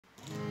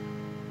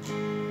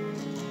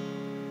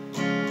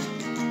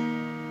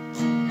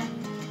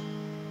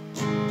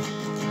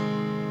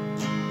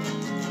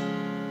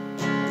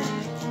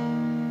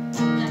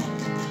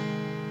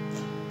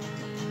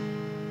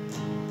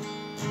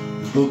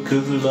book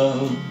of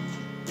love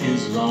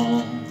is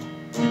long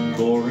and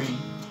boring.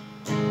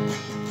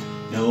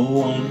 No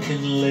one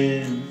can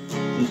live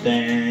the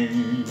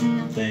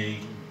damn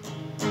thing.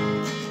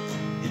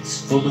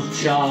 It's full of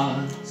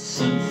charts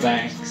and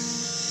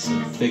facts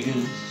and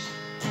figures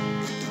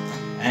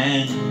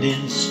and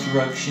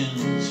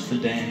instructions for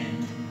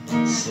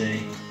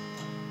dancing.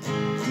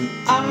 But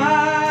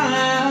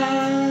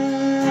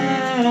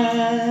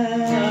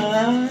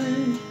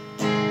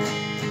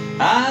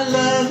I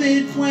love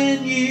it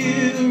when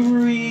you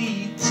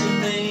read to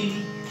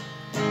me,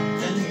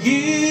 and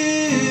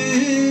you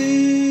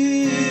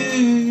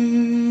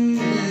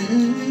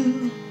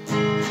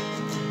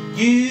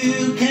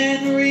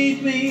can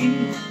read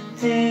me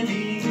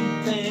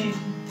anything.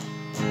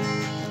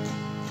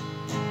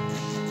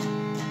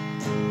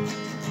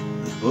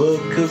 The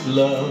book of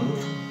love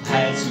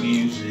has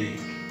music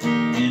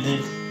in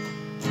it.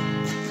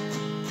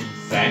 In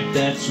fact,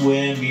 that's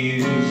where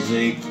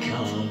music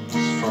comes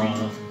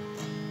from.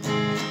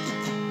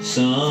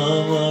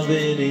 Some of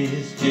it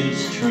is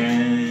just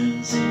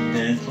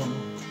transcendental.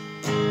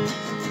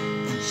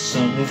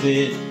 Some of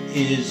it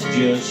is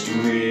just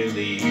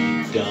really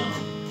dumb.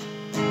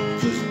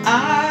 But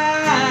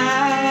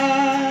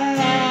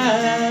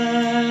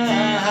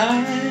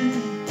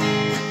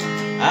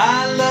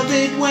I love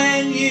it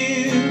when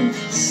you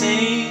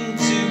sing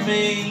to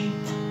me,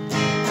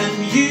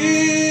 and you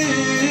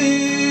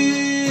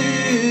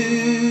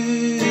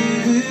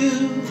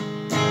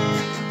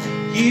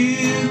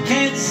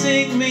can't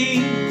sing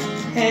me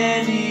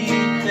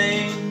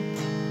anything.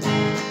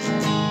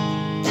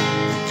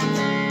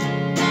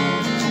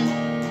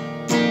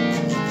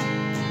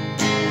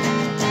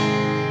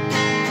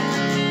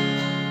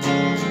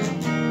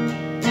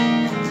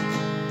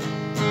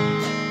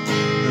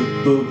 The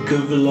book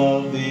of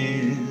love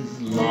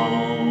is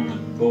long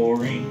and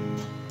boring,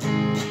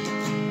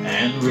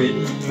 and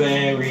written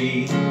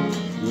very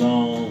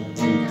long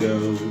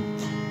ago.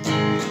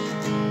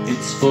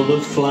 It's full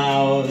of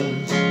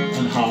flowers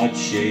and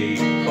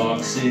heart-shaped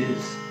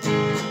boxes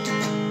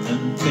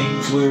and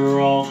things we're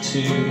all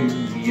too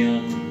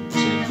young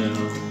to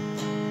know.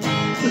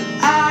 But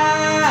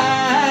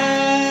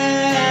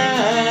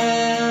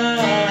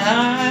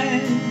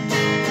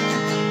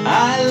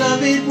I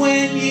love it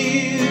when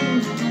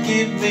you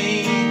give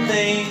me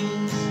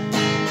things,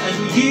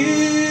 and you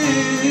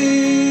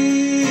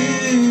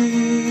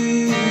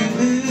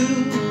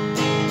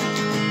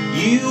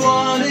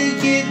want to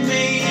give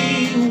me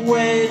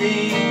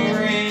wedding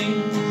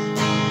rings.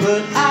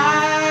 But I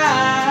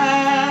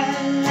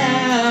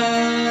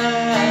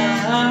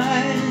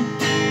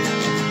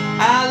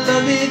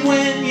love it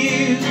when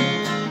you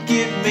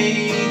give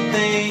me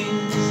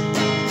things,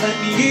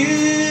 and you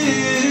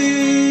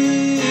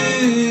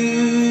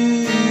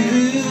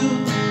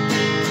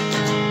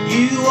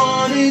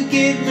want to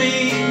give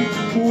me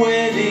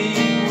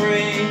wedding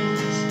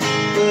rings.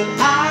 But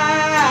I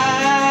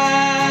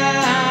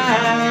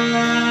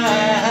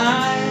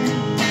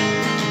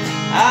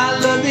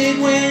love it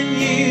when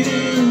you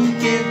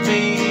give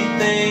me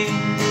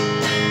things,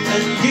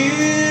 and you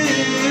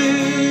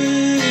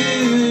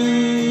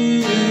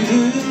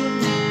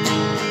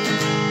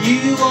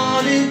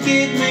want to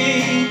give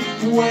me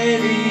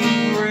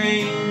wedding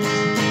rings.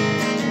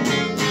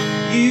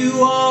 You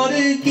want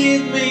to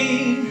give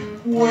me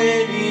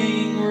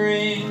wedding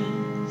rings.